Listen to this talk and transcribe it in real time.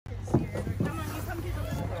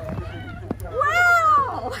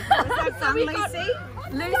young Lucy.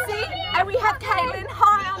 Lucy, and we have Caitlin.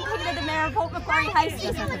 Hi, I'm Peter, the Mayor of Port Macquarie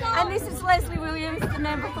Hastings, and this is Leslie Williams, the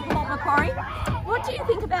member for Port Macquarie. What do you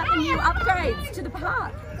think about the new upgrades to the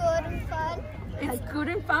park? Good and fun. It's good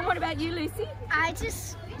and fun. What about you, Lucy? I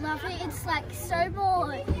just love it. It's like so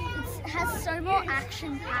more. It has so more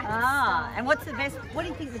action packed. And what's the best? What do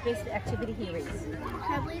you think the best activity here is?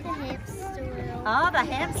 Probably the hamster wheel. The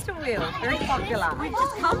hamster wheel, very popular. We've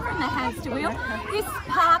just come from the hamster wheel. This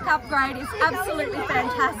park upgrade is absolutely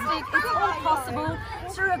fantastic. It's all possible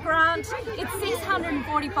through a grant. It's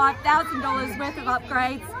 $645,000 worth of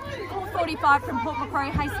upgrades. $445 from Port Macquarie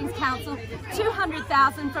Hastings Council,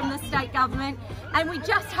 $200,000 from the state government, and we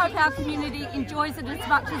just hope our community enjoys it as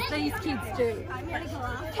much as these kids do.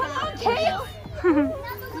 Come on, kids!